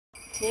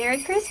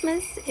Merry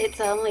Christmas. It's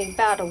only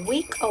about a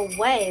week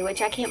away,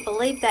 which I can't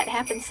believe that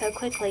happened so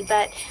quickly,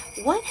 but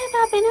what have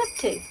I been up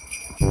to?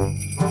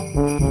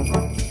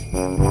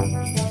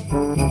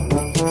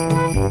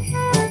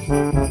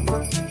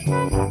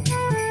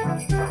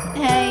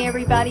 Hey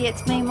everybody,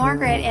 it's me,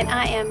 Margaret, and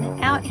I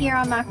am out here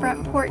on my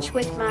front porch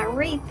with my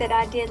wreath that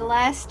I did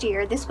last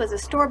year. This was a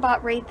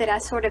store-bought wreath that I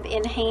sort of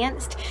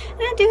enhanced, and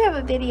I do have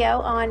a video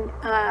on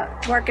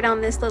working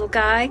on this little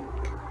guy.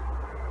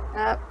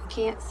 Oh, you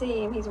can't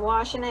see him. He's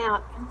washing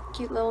out.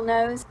 Cute little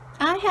nose.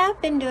 I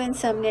have been doing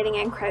some knitting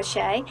and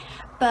crochet,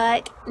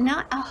 but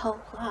not a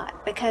whole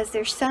lot because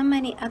there's so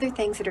many other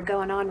things that are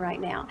going on right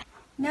now.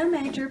 No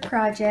major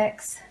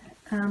projects.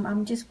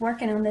 I'm just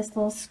working on this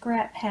little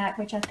scrap hat,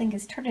 which I think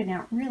is turning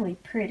out really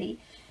pretty.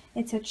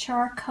 It's a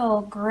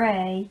charcoal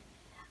gray,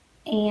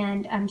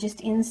 and I'm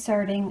just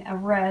inserting a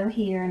row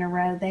here and a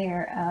row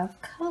there of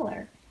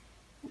color.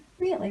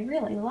 Really,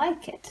 really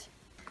like it.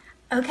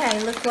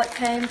 Okay, look what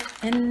came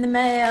in the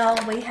mail.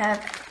 We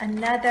have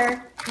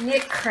another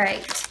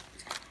KnitCrate.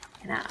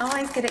 And I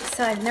always get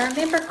excited. Now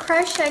remember,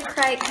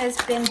 KnitCrate has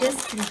been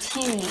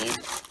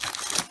discontinued.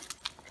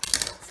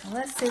 So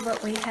let's see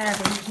what we have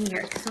in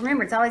here. Because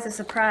remember, it's always a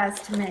surprise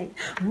to me.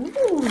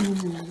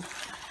 Ooh.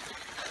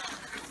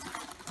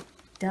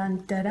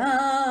 Dun da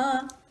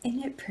da.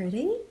 Isn't it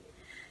pretty?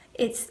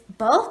 It's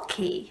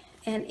bulky.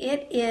 And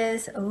it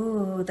is,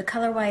 ooh, the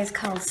colorway is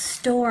called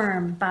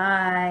Storm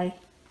by...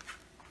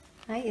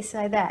 how do you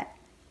say that?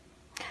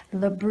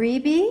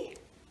 Labrebis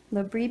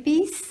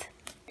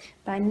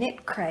by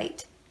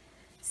KnitCrate.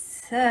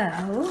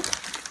 So,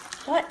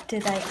 what do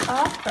they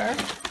offer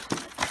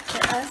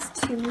for us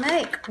to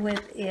make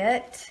with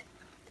it?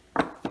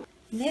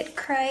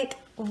 KnitCrate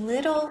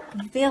Little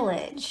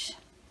Village.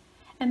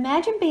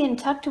 Imagine being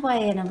tucked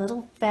away in a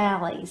little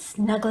valley,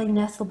 snugly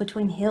nestled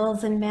between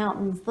hills and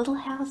mountains, little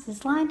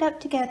houses lined up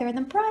together in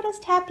the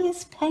brightest,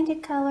 happiest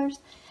painted colors.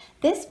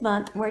 This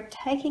month, we're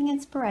taking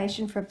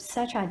inspiration from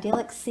such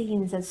idyllic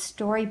scenes as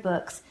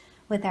storybooks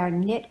with our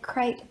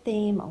KnitCrate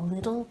theme,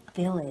 Little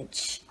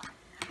Village.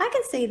 I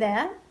can see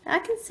that. I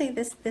can see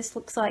this. This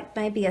looks like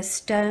maybe a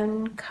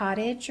stone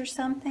cottage or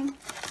something.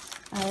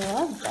 I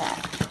love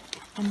that.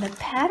 And the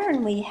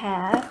pattern we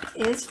have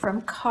is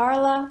from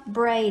Carla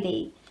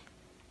Brady.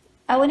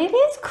 Oh, and it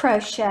is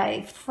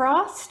crochet,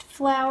 Frost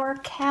Flower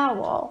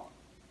Cowl.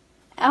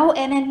 Oh,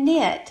 and a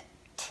knit.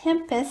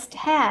 Tempest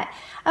hat.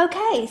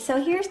 Okay,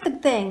 so here's the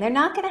thing. They're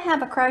not going to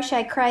have a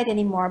crochet crate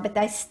anymore, but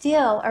they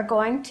still are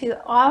going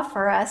to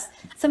offer us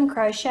some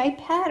crochet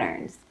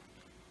patterns.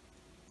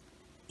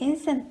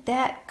 Isn't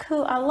that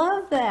cool? I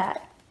love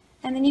that.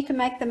 And then you can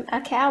make them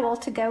a cowl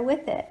to go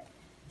with it.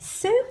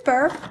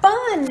 Super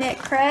fun,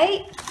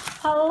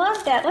 KnitCrate. I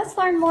love that. Let's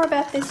learn more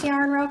about this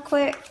yarn real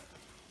quick.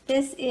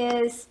 This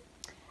is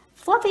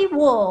fluffy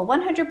wool,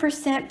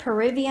 100%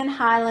 Peruvian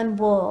Highland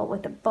wool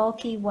with a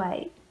bulky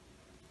weight.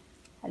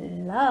 I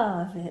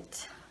love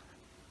it.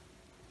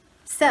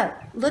 So,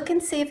 look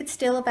and see if it's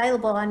still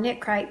available on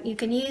KnitCrate. You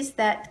can use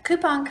that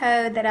coupon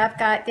code that I've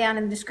got down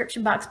in the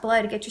description box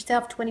below to get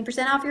yourself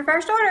 20% off your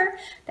first order.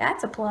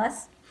 That's a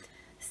plus.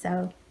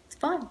 So, it's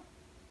fun.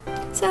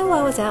 So,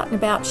 I was out and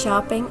about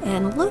shopping,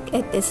 and look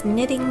at this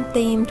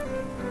knitting-themed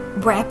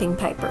wrapping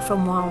paper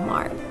from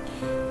Walmart.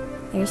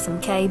 There's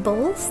some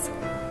cables.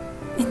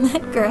 Isn't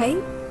that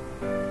great?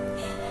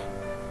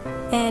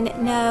 And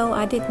no,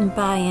 I didn't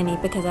buy any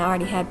because I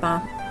already had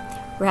my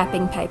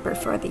wrapping paper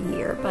for the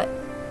year.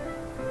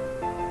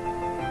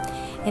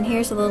 And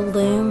here's a little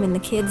loom in the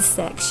kids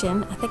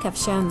section. I think I've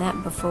shown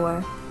that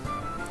before.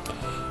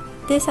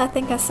 This I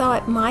think I saw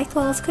at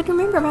Michael's. Couldn't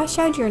remember if I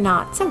showed you or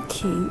not. So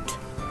cute.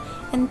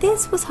 And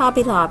this was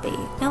Hobby Lobby.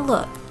 Now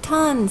look,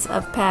 tons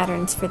of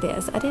patterns for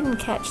this. I didn't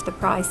catch the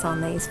price on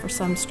these for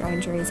some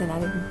strange reason. I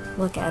didn't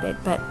look at it,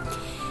 but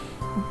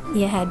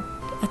you had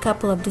a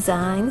couple of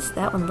designs.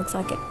 That one looks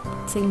like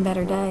it's seen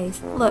better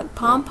days. Look,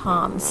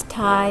 pom-poms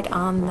tied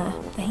on the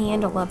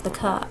handle of the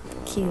cup.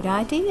 Cute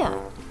idea.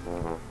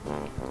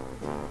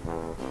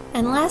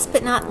 And last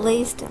but not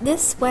least,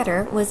 this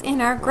sweater was in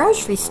our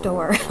grocery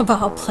store, of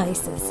all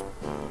places.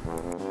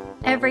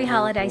 Every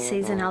holiday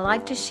season, I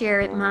like to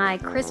share my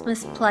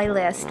Christmas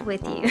playlist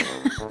with you.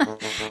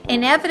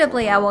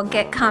 Inevitably, I will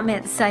get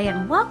comments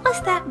saying, what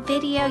was that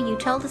video you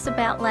told us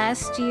about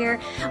last year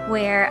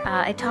where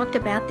I talked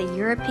about the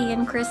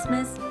European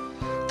Christmas?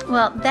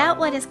 Well, that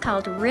one is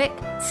called Rick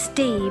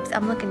Steves.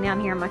 I'm looking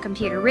down here on my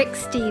computer. Rick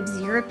Steves'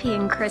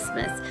 European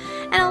Christmas.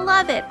 And I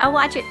love it. I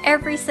watch it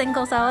every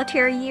single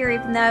solitary year,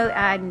 even though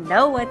I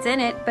know what's in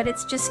it, but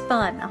it's just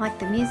fun. I like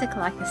the music, I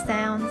like the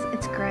sounds.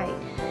 It's great.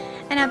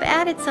 And I've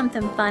added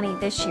something funny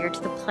this year to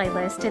the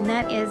playlist, and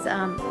that is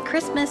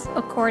Christmas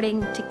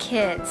according to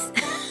kids.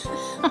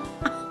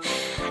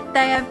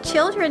 They have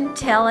children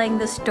telling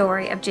the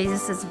story of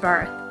Jesus'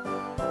 birth,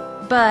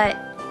 but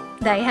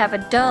they have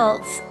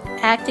adults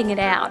acting it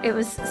out. It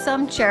was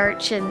some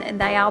church, and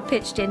they all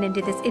pitched in and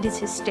did this. It is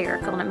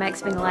hysterical, and it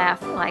makes me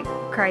laugh like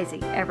crazy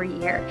every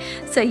year.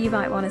 So you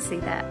might want to see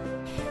that.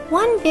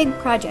 One big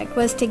project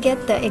was to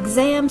get the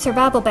exam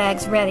survival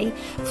bags ready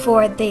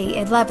for the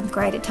 11th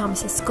grade at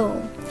Thomas's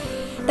school.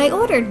 They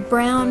ordered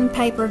brown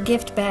paper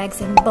gift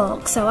bags in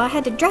bulk, so I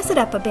had to dress it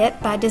up a bit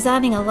by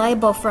designing a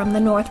label from the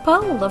North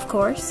Pole, of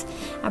course.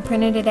 I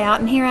printed it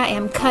out, and here I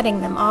am cutting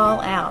them all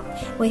out.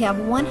 We have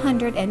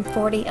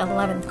 140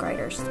 11th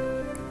graders.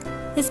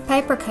 This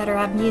paper cutter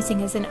I'm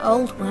using is an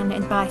old one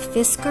and by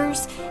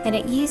Fiskars, and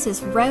it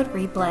uses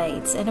rotary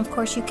blades, and of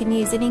course you can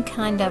use any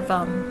kind of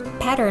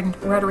patterned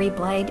rotary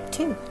blade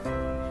too.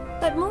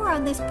 But more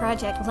on this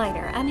project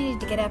later. I needed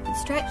to get up and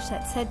stretch, so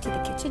let's head to the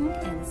kitchen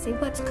and see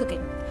what's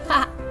cooking.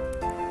 Ha!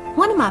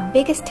 One of my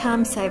biggest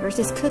time savers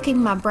is cooking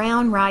my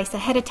brown rice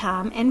ahead of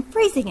time and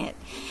freezing it.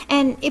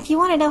 And if you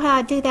want to know how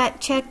I do that,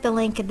 check the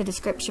link in the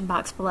description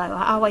box below.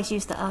 I always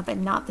use the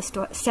oven, not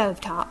the stove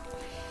top.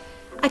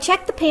 I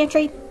checked the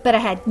pantry, but I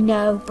had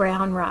no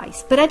brown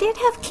rice. But I did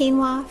have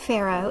quinoa,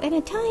 farro, and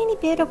a tiny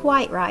bit of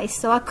white rice,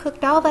 so I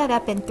cooked all that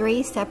up in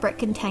 3 separate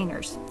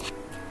containers.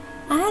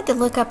 I had to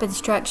look up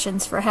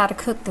instructions for how to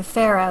cook the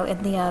farro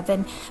in the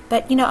oven,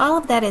 but you know, all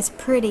of that is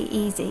pretty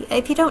easy.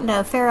 If you don't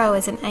know, farro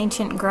is an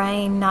ancient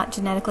grain, not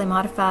genetically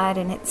modified,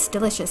 and it's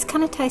delicious.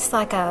 Kind of tastes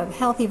like a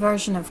healthy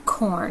version of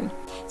corn.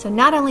 So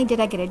not only did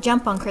I get a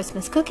jump on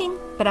Christmas cooking,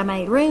 but I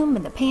made room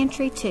in the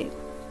pantry too.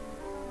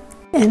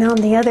 And on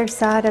the other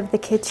side of the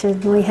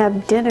kitchen we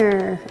have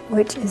dinner,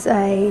 which is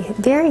a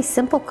very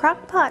simple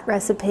crock pot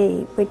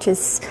recipe, which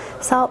is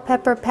salt,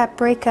 pepper,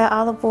 paprika,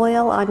 olive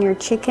oil on your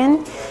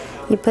chicken.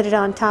 You put it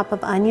on top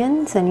of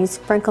onions and you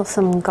sprinkle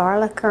some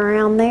garlic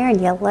around there and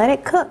you let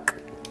it cook.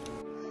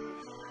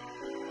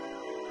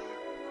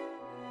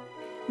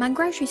 My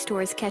grocery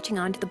store is catching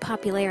on to the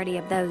popularity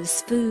of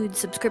those food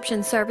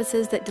subscription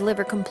services that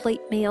deliver complete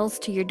meals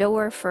to your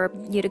door for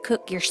you to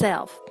cook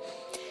yourself.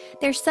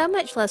 There's so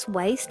much less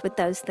waste with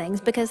those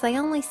things because they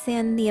only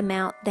send the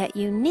amount that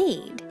you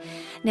need.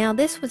 Now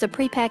this was a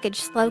prepackaged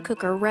slow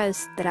cooker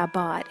roast that I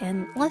bought,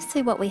 and let's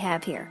see what we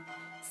have here.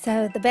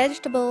 So the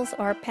vegetables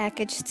are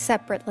packaged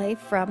separately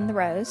from the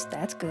roast.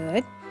 That's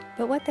good.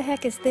 But what the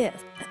heck is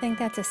this? I think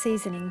that's a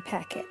seasoning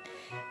packet.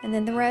 And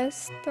then the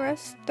roast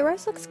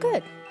looks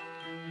good.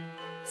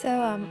 So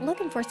I'm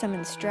looking for some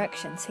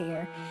instructions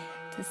here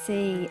to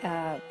see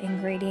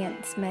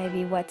ingredients,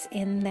 maybe what's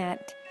in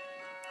that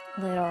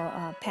little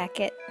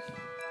packet.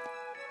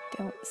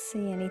 Don't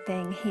see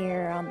anything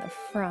here on the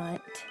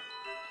front.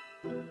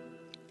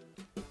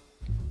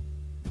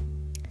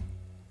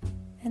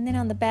 And then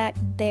on the back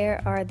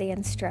there are the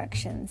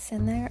instructions,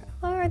 and there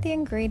are the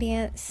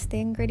ingredients. The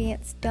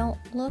ingredients don't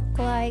look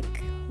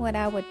like what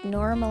I would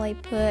normally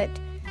put.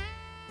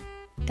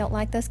 Don't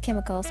like those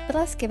chemicals, but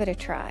let's give it a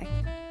try.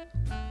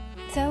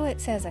 So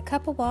it says a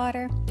cup of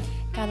water,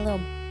 got a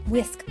little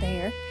whisk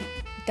there.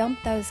 Dump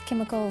those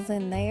chemicals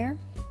in there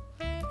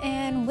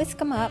and whisk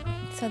them up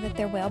so that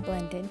they're well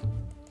blended.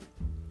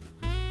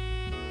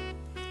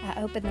 I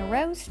open the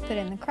roast, put it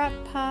in the crock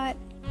pot,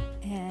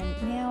 and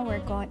now we're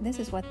going, this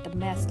is what the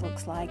mess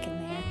looks like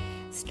in there.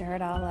 Stir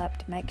it all up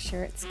to make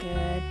sure it's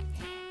good.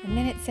 And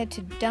then it said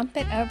to dump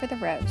it over the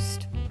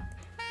roast.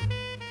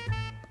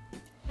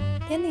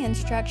 Then the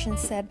instructions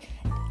said,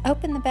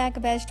 open the bag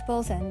of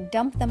vegetables and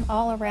dump them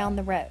all around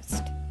the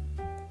roast.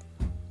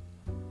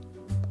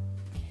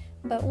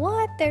 But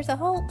what? There's a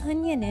whole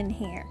onion in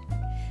here.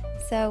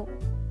 So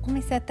let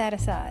me set that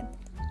aside.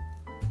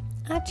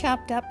 I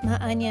chopped up my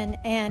onion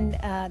and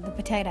the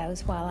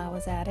potatoes while I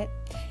was at it,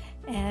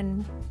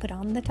 and put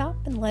on the top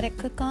and let it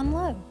cook on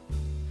low.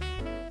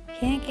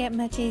 Can't get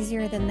much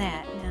easier than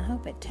that. And I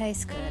hope it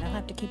tastes good. I'll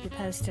have to keep you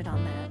posted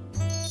on that.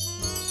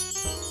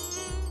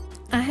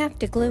 I have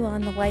to glue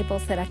on the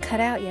labels that I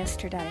cut out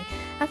yesterday.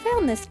 I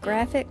found this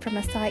graphic from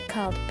a site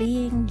called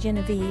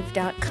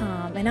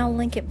beinggenevieve.com, and I'll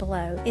link it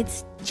below.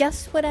 It's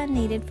just what I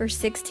needed for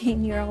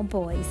 16-year-old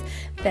boys.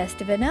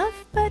 Festive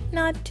enough, but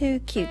not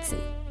too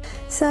cutesy.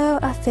 So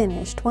I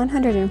finished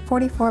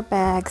 144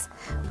 bags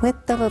with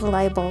the little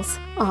labels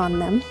on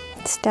them,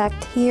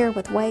 stacked here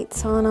with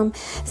weights on them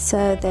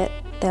so that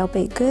they'll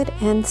be good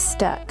and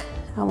stuck.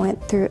 I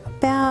went through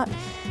about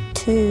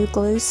 2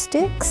 glue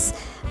sticks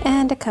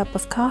and a cup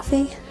of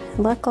coffee.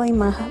 Luckily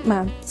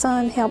my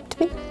son helped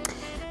me,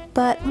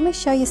 but let me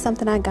show you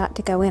something I got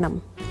to go in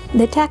them.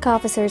 The TAC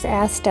officers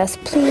asked us,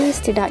 please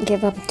do not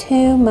give them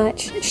too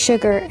much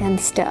sugar and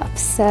stuff.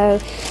 So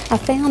I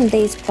found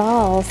these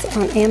balls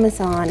on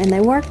Amazon, and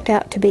they worked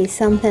out to be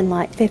something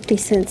like 50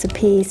 cents a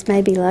piece,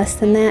 maybe less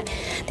than that.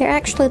 They're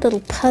actually little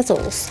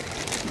puzzles,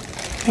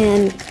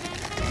 and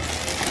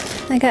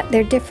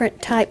they're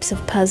different types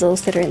of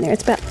puzzles that are in there.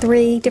 It's about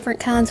 3 different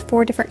kinds,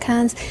 4 different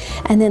kinds.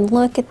 And then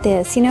look at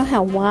this. You know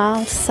how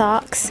wild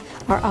socks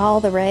are all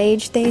the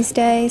rage these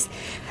days?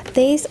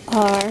 These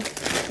are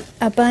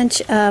a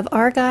bunch of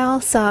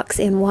Argyle socks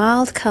in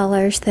wild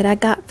colors that I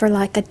got for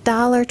like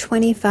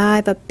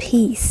 $1.25 a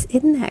piece.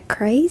 Isn't that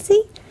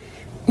crazy?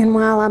 And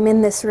while I'm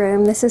in this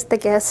room, this is the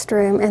guest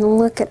room, and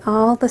look at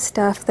all the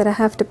stuff that I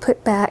have to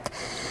put back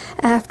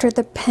after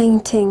the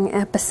painting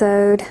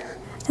episode.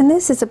 And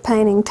this is a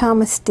painting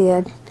Thomas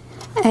did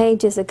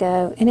ages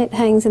ago, and it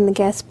hangs in the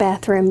guest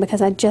bathroom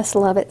because I just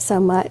love it so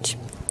much.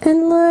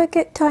 And look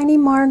at tiny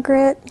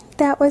Margaret.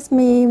 That was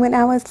me when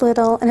I was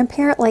little, and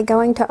apparently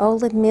going to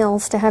Olander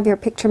Mills to have your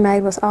picture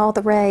made was all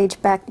the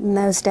rage back in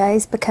those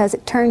days, because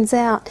it turns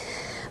out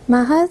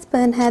my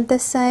husband had the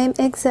same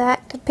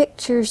exact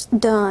pictures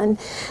done.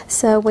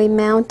 So we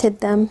mounted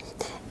them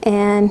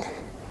and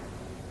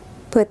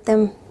put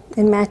them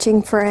in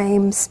matching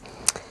frames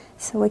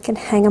so we can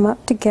hang them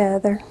up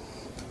together.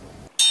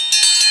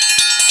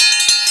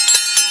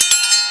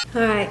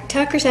 Alright,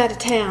 Tucker's out of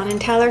town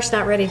and Tyler's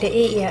not ready to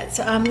eat yet,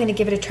 so I'm going to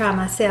give it a try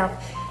myself.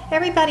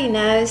 Everybody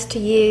knows to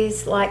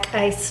use like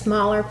a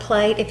smaller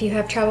plate if you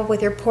have trouble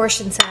with your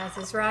portion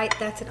sizes, right?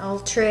 That's an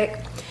old trick.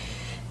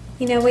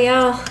 You know, we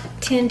all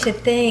tend to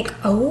think,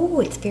 oh,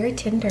 it's very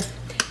tender.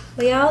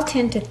 We all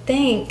tend to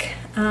think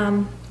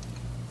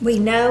we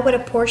know what a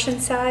portion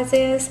size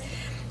is,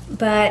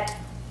 but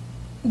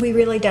we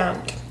really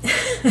don't.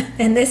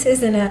 And this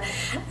isn't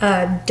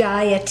a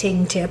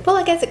dieting tip. Well,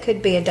 I guess it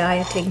could be a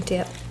dieting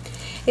tip.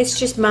 It's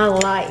just my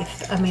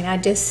life. I mean, I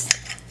just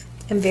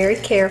am very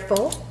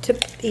careful to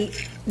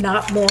eat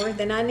not more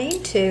than I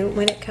need to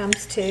when it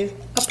comes to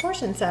a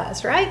portion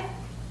size, right?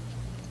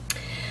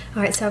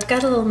 All right, so I've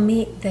got a little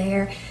meat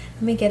there.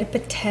 Let me get a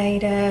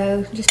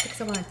potato, just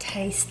because I want to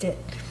taste it.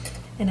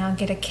 And I'll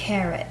get a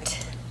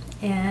carrot.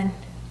 And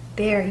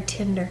very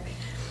tender,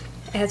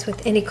 as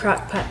with any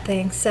crock pot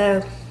thing.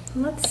 So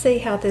let's see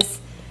how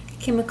this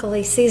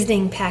chemically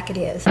seasoning packet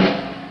is.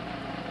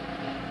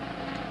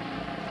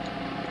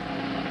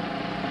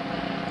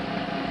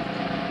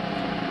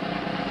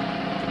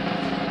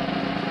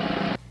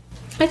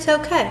 It's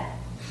okay,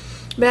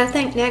 but I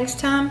think next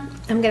time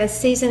I'm going to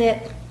season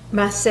it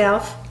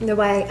myself the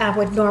way I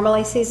would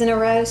normally season a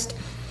roast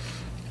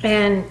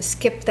and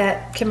skip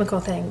that chemical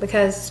thing,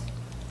 because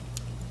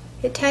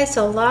it tastes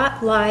a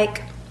lot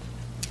like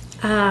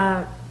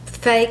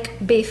fake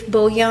beef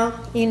bouillon,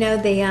 you know,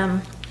 the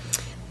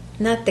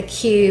not the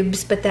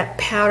cubes, but that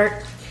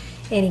powder.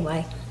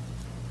 Anyway,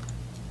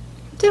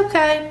 it's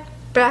okay,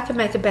 but I can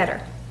make it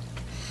better.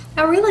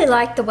 I really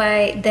like the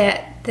way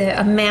that the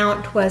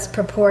amount was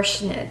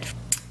proportionate.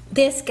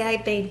 This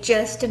gave me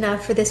just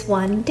enough for this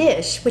one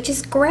dish, which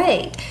is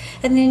great.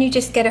 And then you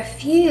just get a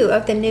few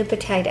of the new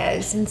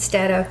potatoes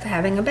instead of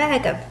having a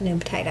bag of new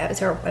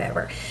potatoes or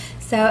whatever.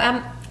 So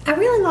I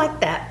really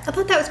like that. I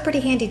thought that was pretty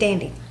handy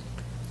dandy.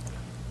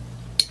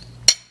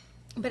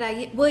 But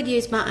I would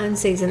use my own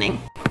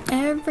seasoning.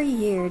 Every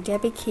year,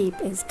 Debbie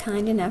Keep is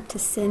kind enough to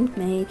send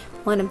me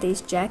one of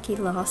these Jackie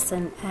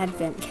Lawson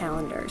advent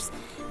calendars,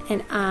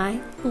 and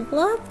I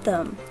love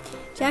them.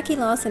 Jackie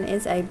Lawson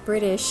is a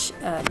British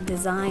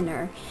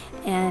designer,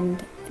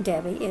 and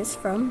Debbie is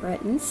from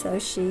Britain, so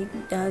she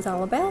knows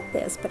all about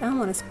this, but I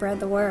want to spread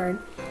the word.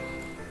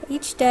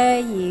 Each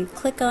day you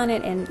click on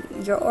it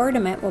and your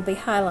ornament will be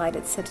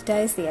highlighted. So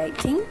today's the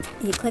 18th.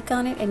 You click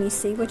on it and you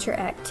see what your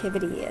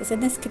activity is,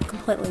 and this could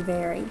completely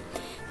vary.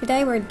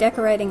 Today we're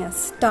decorating a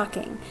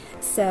stocking.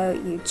 So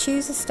you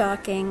choose a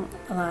stocking,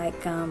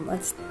 like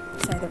let's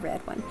say the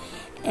red one,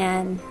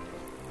 and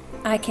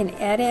I can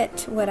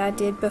edit what I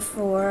did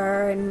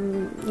before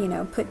and, you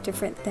know, put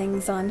different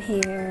things on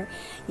here.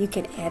 You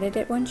can edit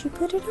it once you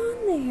put it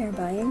on there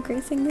by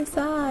increasing the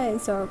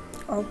size or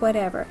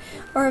whatever.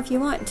 Or if you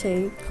want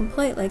to,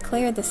 completely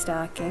clear the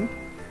stocking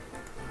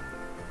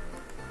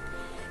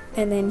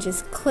and then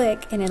just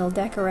click and it'll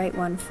decorate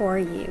one for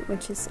you,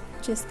 which is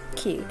just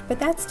cute. But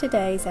that's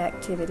today's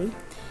activity.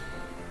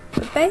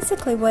 But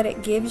basically what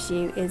it gives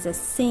you is a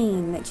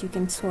scene that you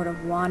can sort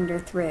of wander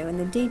through, and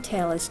the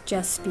detail is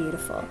just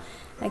beautiful.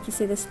 Like you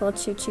see this little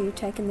choo-choo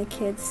taking the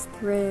kids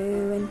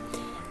through,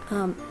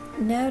 and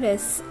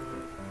notice,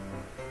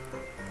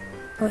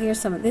 well, here's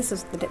some of this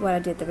is what I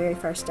did the very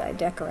first day,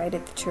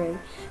 decorated the tree.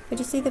 But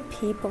you see the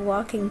people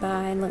walking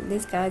by, and look,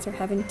 these guys are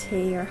having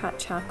tea or hot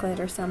chocolate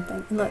or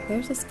something. And look,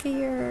 there's a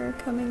skier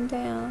coming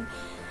down.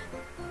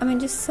 I mean,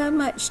 just so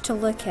much to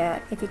look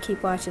at if you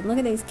keep watching. Look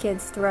at these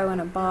kids throwing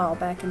a ball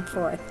back and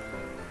forth.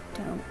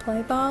 Don't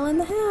play ball in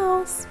the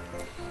house.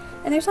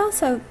 And there's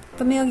also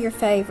familiar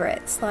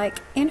favorites. Like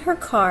in her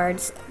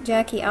cards,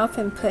 Jackie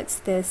often puts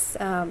this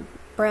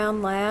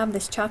brown lab,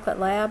 this chocolate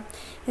lab.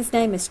 His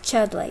name is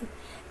Chudley.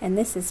 And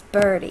this is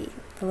Birdie,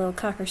 the little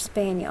Cocker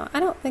Spaniel.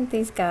 I don't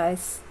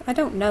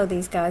know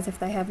these guys if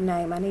they have a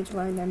name. I need to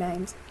learn their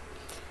names.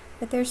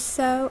 But they're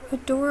so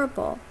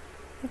adorable.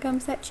 Here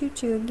comes that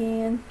choo-choo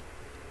again.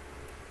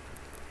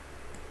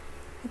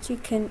 But you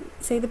can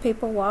see the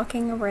people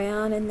walking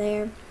around in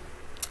there.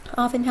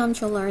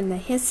 Oftentimes you'll learn the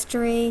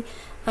history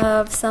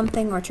of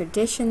something or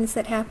traditions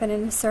that happen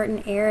in a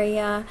certain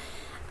area.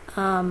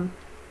 I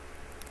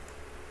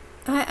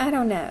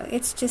don't know.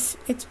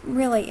 It's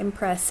really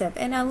impressive.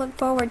 And I look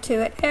forward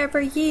to it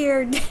every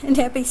year.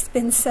 Debbie's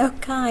been so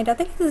kind. I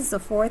think this is the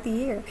 4th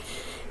year.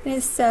 It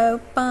is so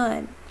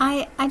fun.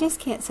 I just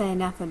can't say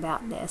enough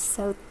about this.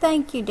 So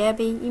thank you,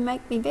 Debbie. You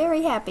make me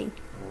very happy.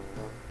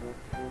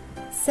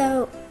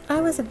 So I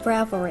was at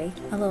Ravelry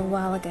a little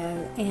while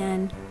ago,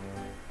 and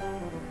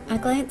I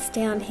glanced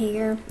down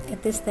here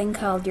at this thing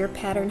called Your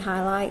Pattern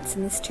Highlights,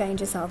 and this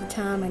changes all the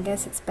time. I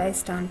guess it's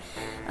based on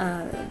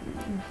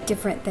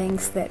different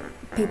things that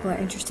people are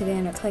interested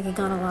in or clicking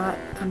on a lot.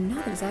 I'm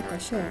not exactly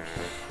sure.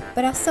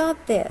 But I saw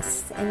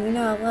this, and you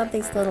know I love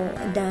these little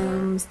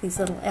domes, these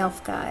little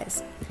elf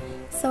guys.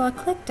 So I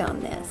clicked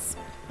on this.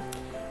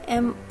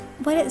 And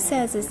what it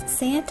says is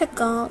Santa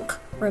Gonk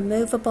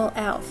removable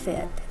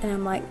outfit. And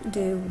I'm like,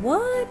 do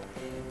what?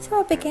 So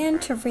I began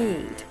to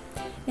read.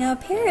 Now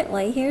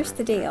apparently, here's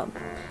the deal.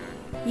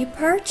 You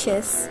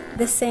purchase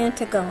the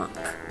Santa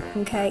Gonk,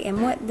 okay,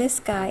 and what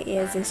this guy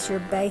is your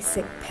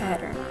basic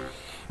pattern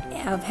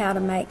of how to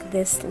make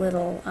this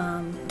little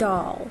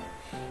doll.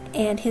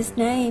 And his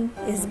name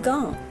is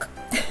Gonk.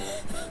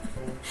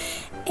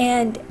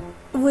 And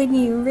when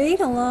you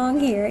read along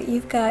here,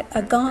 you've got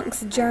a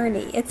Gonk's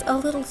journey. It's a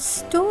little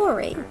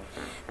story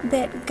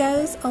that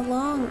goes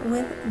along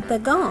with the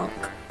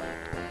Gonk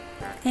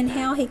and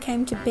how he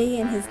came to be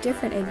in his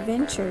different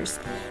adventures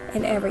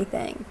and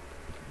everything.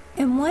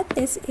 And what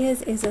this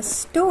is a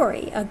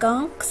story, a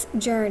Gonk's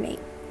journey.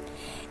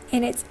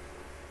 And it's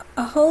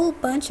a whole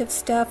bunch of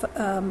stuff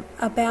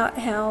about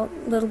how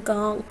little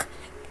Gonk,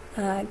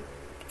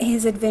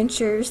 his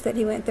adventures that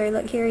he went through.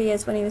 Look, here he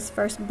is when he was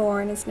first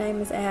born. His name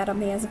is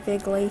Adam. He has a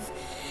fig leaf.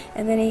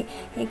 And then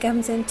he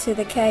comes into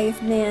the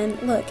cavemen.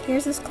 Look,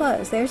 here's his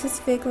clothes. There's his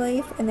fig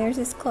leaf, and there's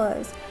his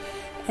clothes.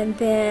 And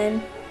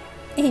then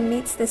he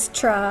meets this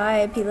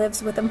tribe. He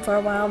lives with them for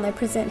a while, and they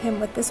present him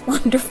with this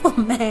wonderful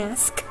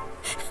mask.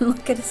 And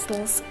look at his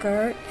little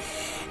skirt.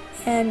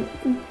 And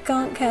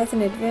Gonk has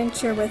an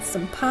adventure with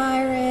some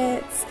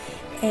pirates.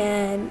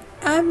 And,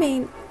 I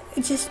mean,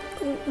 just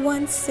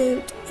one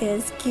suit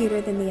is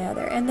cuter than the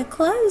other. And the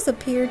clothes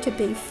appear to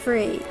be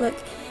free. Look,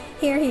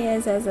 here he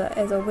is as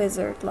a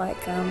wizard, like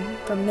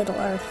from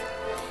Middle-earth.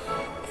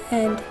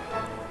 And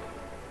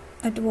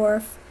a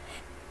dwarf.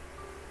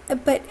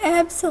 But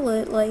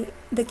absolutely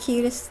the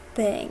cutest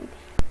thing.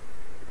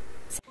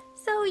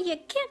 So you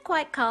can't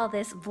quite call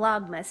this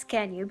Vlogmas,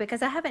 can you?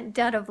 Because I haven't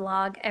done a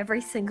vlog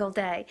every single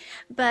day.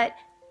 But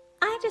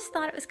I just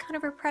thought it was kind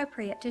of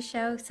appropriate to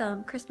show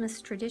some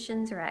Christmas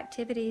traditions or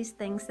activities,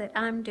 things that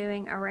I'm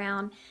doing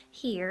around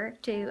here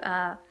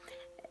to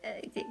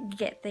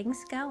get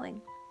things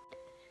going.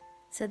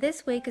 So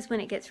this week is when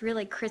it gets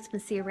really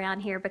Christmassy around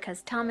here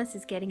because Thomas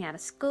is getting out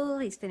of school.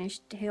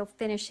 He'll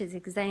finish his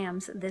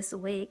exams this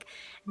week.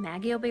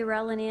 Maggie will be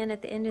rolling in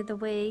at the end of the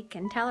week,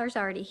 and Tyler's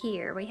already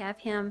here. We have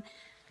him,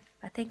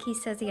 I think he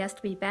says he has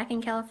to be back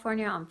in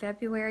California on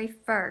February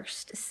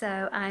 1st,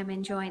 so I'm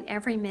enjoying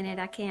every minute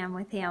I can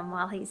with him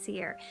while he's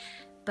here.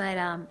 But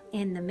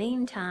in the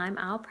meantime,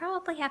 I'll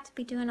probably have to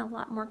be doing a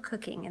lot more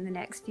cooking in the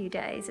next few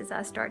days as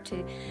I start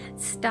to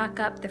stock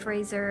up the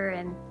freezer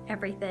and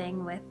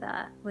everything with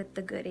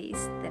the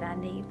goodies that I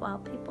need while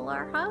people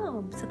are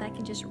home, so they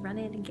can just run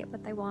in and get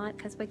what they want,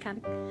 because we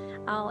kind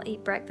of all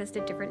eat breakfast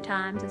at different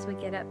times as we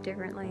get up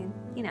differently.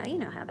 You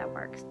know how that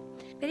works.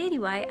 But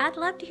anyway, I'd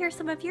love to hear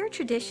some of your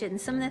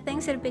traditions, some of the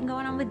things that have been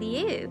going on with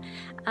you.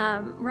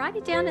 Write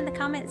it down in the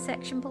comment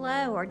section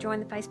below, or join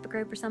the Facebook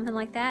group or something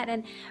like that.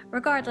 And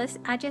regardless,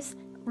 I just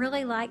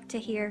really like to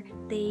hear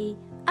the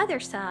other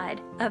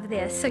side of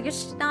this. So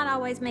it's not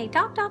always me,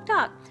 talk,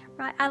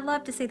 right? I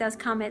love to see those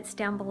comments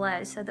down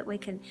below so that we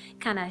can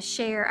kind of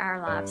share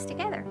our lives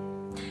together.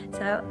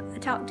 So I'll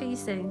talk to you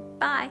soon.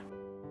 Bye.